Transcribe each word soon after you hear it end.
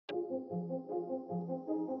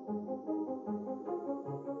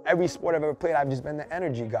Every sport I've ever played, I've just been the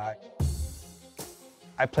energy guy.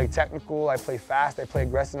 I play technical, I play fast, I play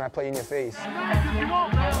aggressive, and I play in your face.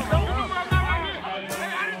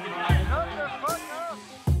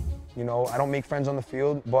 You know, I don't make friends on the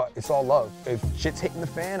field, but it's all love. If shit's hitting the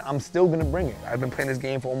fan, I'm still gonna bring it. I've been playing this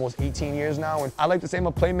game for almost 18 years now, and I like to say I'm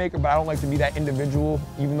a playmaker, but I don't like to be that individual,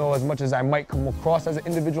 even though as much as I might come across as an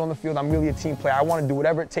individual on the field, I'm really a team player. I wanna do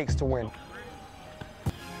whatever it takes to win.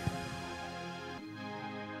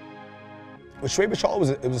 With Schwäbisch Hall,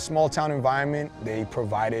 it was a small town environment. They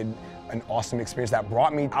provided an awesome experience that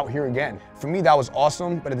brought me out here again. For me, that was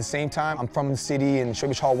awesome, but at the same time, I'm from the city and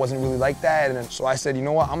Schwäbisch Hall wasn't really like that. And so I said, you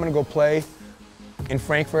know what, I'm gonna go play in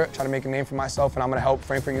Frankfurt, try to make a name for myself, and I'm gonna help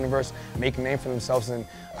Frankfurt University make a name for themselves. And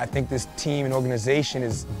I think this team and organization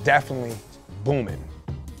is definitely booming.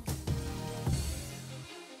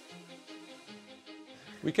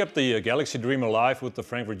 We kept the Galaxy dream alive with the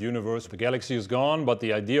Frankfurt Universe. The Galaxy is gone, but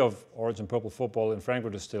the idea of orange and purple football in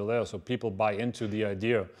Frankfurt is still there, so people buy into the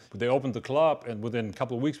idea. But they opened the club, and within a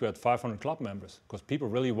couple of weeks we had 500 club members, because people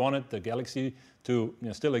really wanted the Galaxy to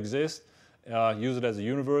still exist, use it as a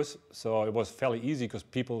universe. So it was fairly easy, because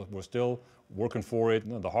people were still working for it.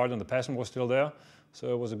 The heart and the passion was still there,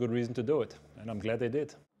 so it was a good reason to do it, and I'm glad they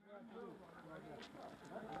did.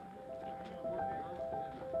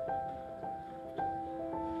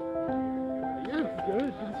 Good,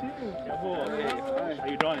 good to see you. Hi, how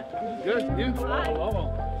you doing? Good, you?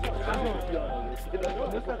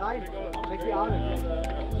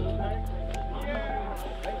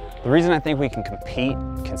 The reason I think we can compete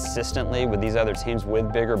consistently with these other teams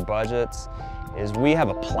with bigger budgets is we have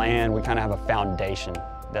a plan, we kind of have a foundation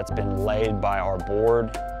that's been laid by our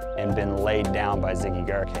board and been laid down by Ziggy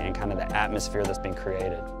Gerke and kind of the atmosphere that's been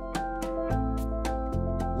created.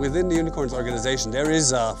 Within the Unicorns organization, there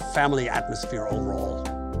is a family atmosphere overall.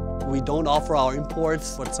 We don't offer our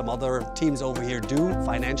imports, what some other teams over here do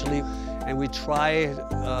financially, and we try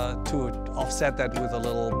to offset that with a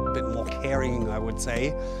little bit more caring, I would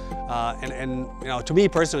say. And you know, to me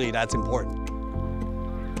personally, that's important.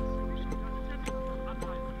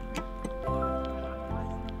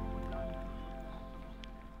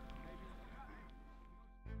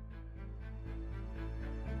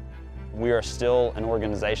 We are still an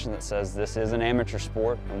organization that says this is an amateur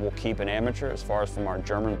sport and we'll keep it amateur as far as from our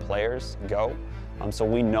German players go. So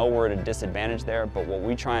we know we're at a disadvantage there, but what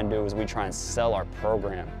we try and do is we try and sell our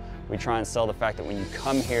program. We try and sell the fact that when you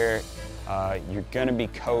come here, you're going to be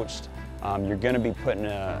coached, you're going to be put in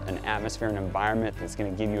an atmosphere, an environment that's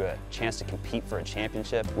going to give you a chance to compete for a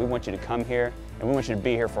championship. We want you to come here and we want you to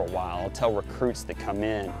be here for a while. I'll tell recruits that come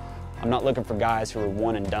in, I'm not looking for guys who are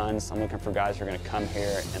one and dones. I'm looking for guys who are going to come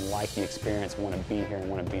here and like the experience, want to be here and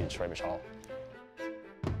want to be in Schwäbisch Hall.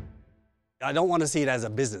 I don't want to see it as a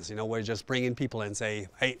business, you know, where you just bring in people and say,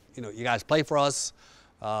 hey, you know, you guys play for us.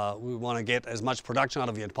 We want to get as much production out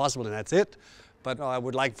of you as possible, and that's it. But I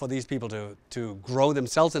would like for these people to grow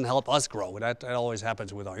themselves and help us grow. That always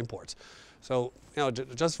happens with our imports. So, you know,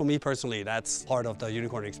 just for me personally, that's part of the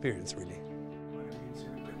Unicorn experience, really.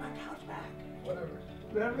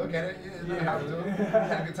 Look at it, you have to. We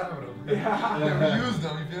had a good time with them. Yeah, we used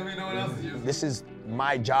them, you feel me? No one else is using them. This is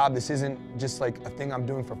my job. This isn't just like a thing I'm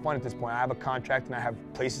doing for fun at this point. I have a contract and I have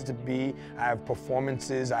places to be. I have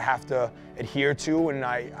performances I have to adhere to, and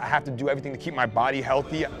I have to do everything to keep my body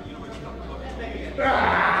healthy.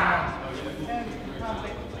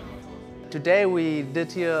 Today we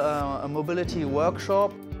did here a mobility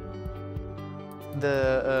workshop.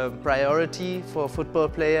 The priority for a football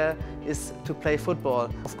player is to play football.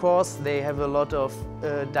 Of course, they have a lot of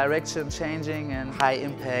direction changing and high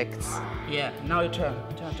impacts. Yeah, now you turn,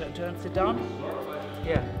 sit down.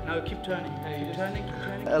 Yeah, now you keep turning, keep turning.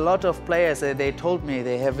 A lot of players, they told me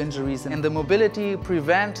they have injuries, and the mobility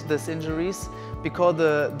prevent these injuries because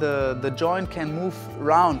the joint can move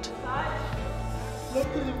round.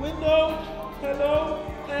 Look to the window, hello,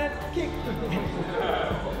 and kick.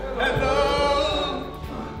 Hello!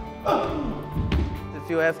 If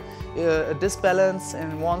you have a disbalance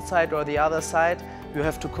in one side or the other side, you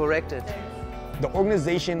have to correct it. The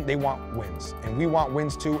organization, they want wins, and we want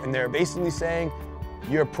wins too, and they're basically saying,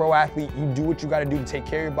 you're a pro athlete, you do what you gotta do to take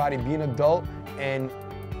care of your body, be an adult, and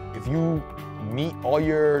if you meet all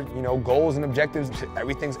your goals and objectives,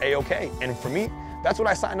 everything's A-okay. And for me, that's what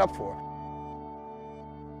I signed up for.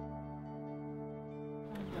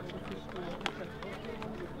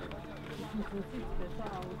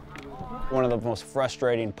 One of the most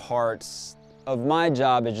frustrating parts of my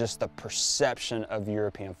job is just the perception of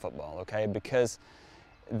European football, okay? Because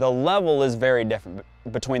the level is very different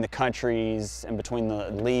between the countries and between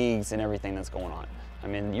the leagues and everything that's going on. I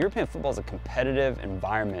mean, European football is a competitive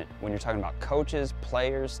environment when you're talking about coaches,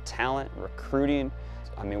 players, talent, recruiting.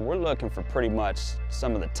 I mean, we're looking for pretty much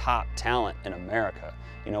some of the top talent in America.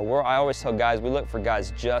 You know, I always tell guys, we look for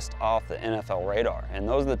guys just off the NFL radar, and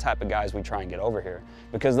those are the type of guys we try and get over here,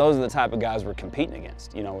 because those are the type of guys we're competing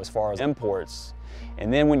against, you know, as far as imports.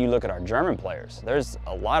 And then when you look at our German players, there's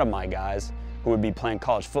a lot of my guys who would be playing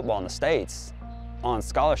college football in the States on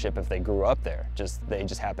scholarship if they grew up there. They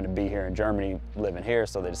just happen to be here in Germany, living here,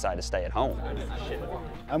 so they decide to stay at home.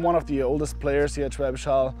 I'm one of the oldest players here at Schwäbisch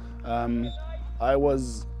Hall. I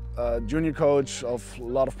was a junior coach of a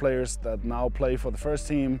lot of players that now play for the first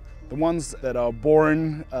team. The ones that are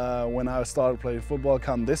born when I started playing football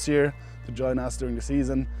come this year to join us during the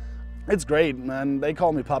season. It's great, man. They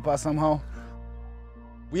call me Papa somehow.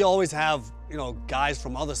 We always have, you know, guys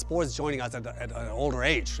from other sports joining us at an older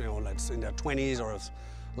age, you know, like in their 20s or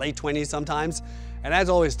late 20s sometimes. And that's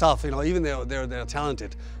always tough, you know, even though they're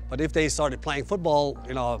talented. But if they started playing football,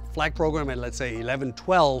 you know, a flag program at, let's say, 11,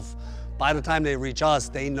 12, by the time they reach us,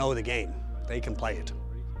 they know the game. They can play it.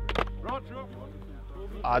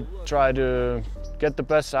 I try to get the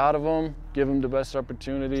best out of them, give them the best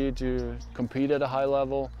opportunity to compete at a high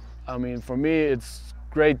level. I mean, for me, it's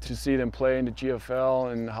great to see them play in the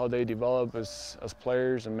GFL and how they develop as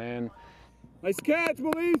players and men. Nice catch,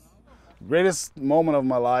 boys! Greatest moment of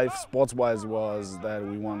my life, sports-wise, was that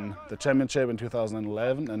we won the championship in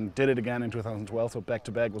 2011 and did it again in 2012, so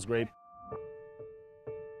back-to-back was great.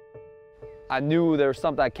 I knew there was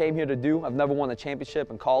something I came here to do. I've never won a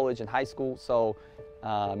championship in college and high school, so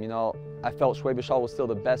you know, I felt Schwäbisch Hall was still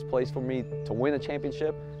the best place for me to win a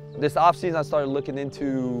championship. This offseason, I started looking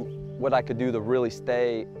into what I could do to really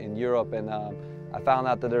stay in Europe, and I found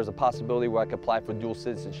out that there's a possibility where I could apply for dual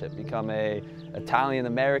citizenship, become an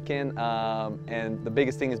Italian-American, and the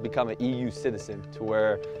biggest thing is become an EU citizen, to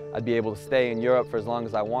where I'd be able to stay in Europe for as long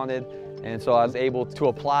as I wanted. And so I was able to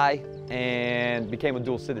apply and became a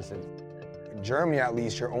dual citizen. In Germany, at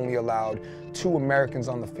least, you're only allowed 2 Americans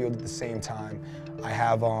on the field at the same time. I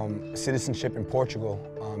have citizenship in Portugal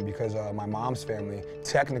because of my mom's family.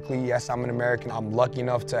 Technically, yes, I'm an American. I'm lucky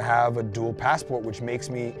enough to have a dual passport, which makes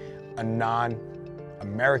me a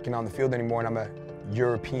non-American on the field anymore, and I'm a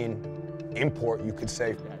European import, you could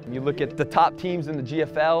say. You look at the top teams in the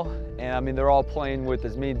GFL, and I mean, they're all playing with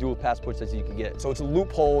as many dual passports as you can get. So it's a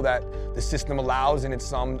loophole that the system allows, and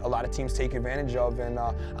it's a lot of teams take advantage of, and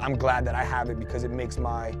I'm glad that I have it because it makes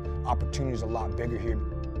my opportunities a lot bigger here.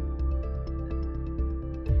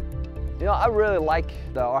 You know, I really like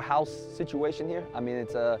our house situation here. I mean,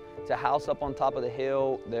 it's a house up on top of the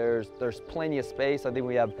hill. There's plenty of space. I think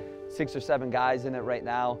we have 6 or 7 guys in it right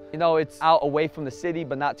now. You know, it's out away from the city,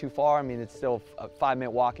 but not too far. I mean, it's still a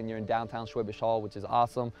 5-minute walk and you're in downtown Schwäbisch Hall, which is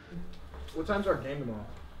awesome. What time's our game tomorrow?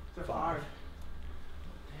 It's at 5.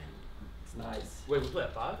 It's nice. Wait, we play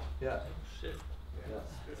at 5? Yeah. Shit. Yeah,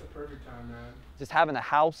 it's a perfect time, man. Just having a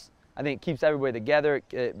house, I think, keeps everybody together.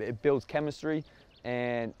 It builds chemistry.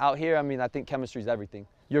 And out here, I mean, I think chemistry is everything.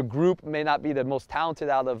 Your group may not be the most talented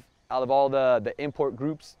out of all the import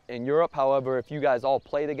groups in Europe. However, if you guys all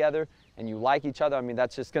play together and you like each other, I mean,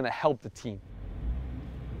 that's just going to help the team.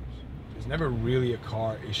 There's never really a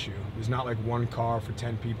car issue. There's not like one car for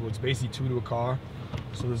 10 people. It's basically 2 to a car.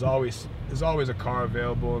 So there's always a car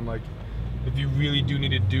available, and like if you really do need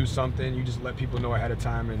to do something, you just let people know ahead of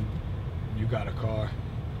time and you got a car.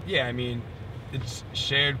 Yeah, I mean, it's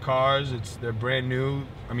shared cars. They're brand new.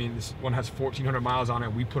 I mean, this one has 1,400 miles on it.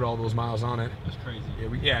 We put all those miles on it. That's crazy.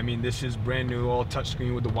 Yeah, I mean, this is brand new, all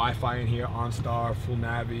touchscreen with the Wi-Fi in here, OnStar, full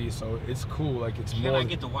Navi. So it's cool. Like it's Can more. I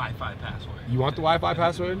get the Wi-Fi password? You want the Wi-Fi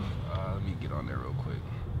password? Let me get on there real quick.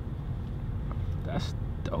 That's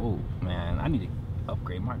dope, man. I need to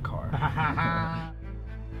upgrade my car.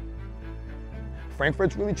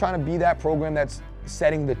 Frankfurt's really trying to be that program that's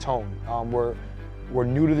setting the tone. We're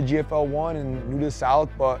new to the GFL 1 and new to the South,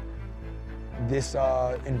 but this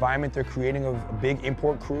environment they're creating of a big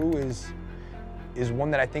import crew is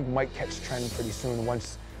one that I think might catch trend pretty soon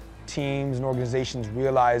once teams and organizations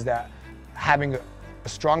realize that having a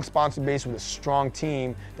strong sponsor base with a strong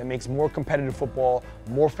team that makes more competitive football,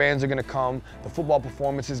 more fans are going to come, the football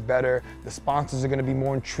performance is better, the sponsors are going to be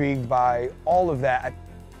more intrigued by all of that.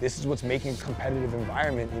 This is what's making a competitive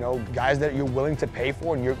environment, you know, guys that you're willing to pay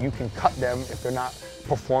for and you can cut them if they're not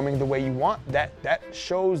performing the way you want. That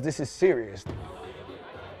shows this is serious.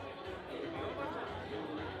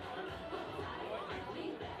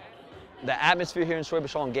 The atmosphere here in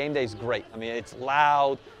Schwäbisch Hall on game day is great. I mean, it's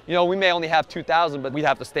loud. You know, we may only have 2,000, but we'd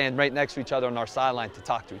have to stand right next to each other on our sideline to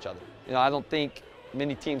talk to each other. You know, I don't think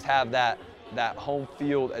many teams have that home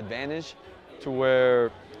field advantage to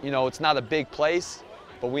where, you know, it's not a big place,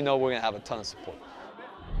 but we know we're going to have a ton of support.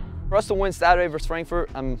 For us to win Saturday versus Frankfurt,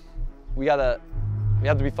 we have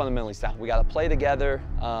to be fundamentally sound. We got to play together.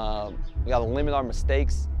 We got to limit our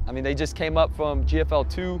mistakes. I mean, they just came up from GFL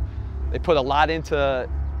 2. They put a lot into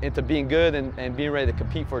being good and being ready to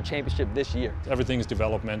compete for a championship this year. Everything is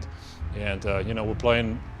development, and you know, we're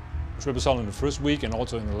playing Schwäbisch Hall in the first week and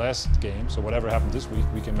also in the last game. So whatever happened this week,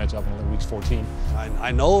 we can match up in week 14.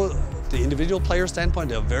 I know the individual player standpoint,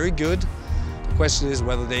 they're very good. The question is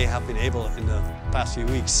whether they have been able in the past few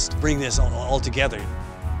weeks to bring this all together.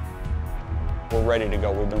 We're ready to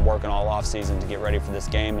go. We've been working all off season to get ready for this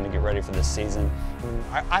game and to get ready for this season.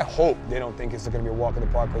 I hope they don't think it's going to be a walk in the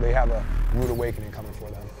park, or they have a rude awakening coming for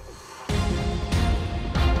them.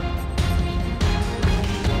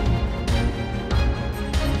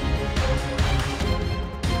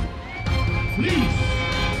 Please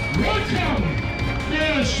welcome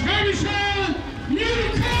the Schwäbisch Hall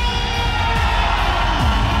Unicorns!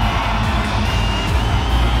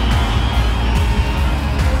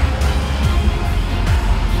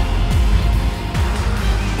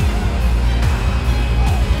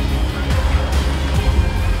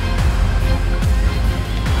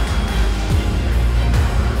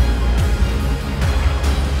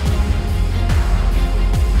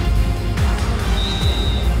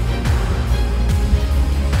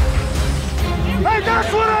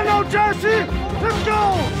 That's what I know, Jesse! Let's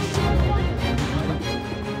go!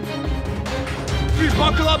 Please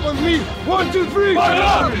buckle up with me. 1, 2, 3, buckle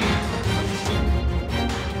up!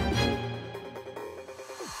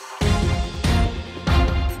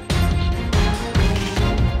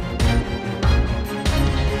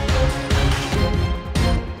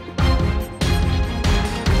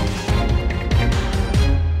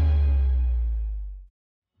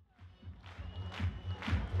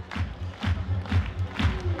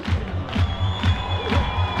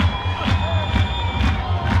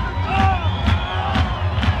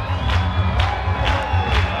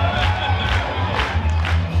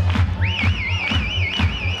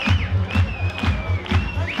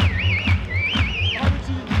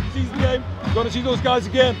 Going to see those guys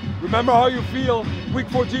again. Remember how you feel week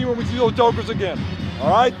 14 when we see those jokers again.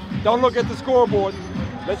 All right? Don't look at the scoreboard.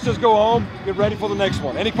 Let's just go home, get ready for the next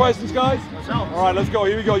one. Any questions, guys? All right, let's go.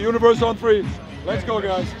 Here we go. Universe on 3. Let's go,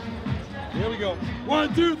 guys. Here we go.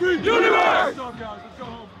 1, 2, 3. Universe! Let's go, guys. Let's go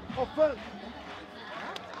home. Offense.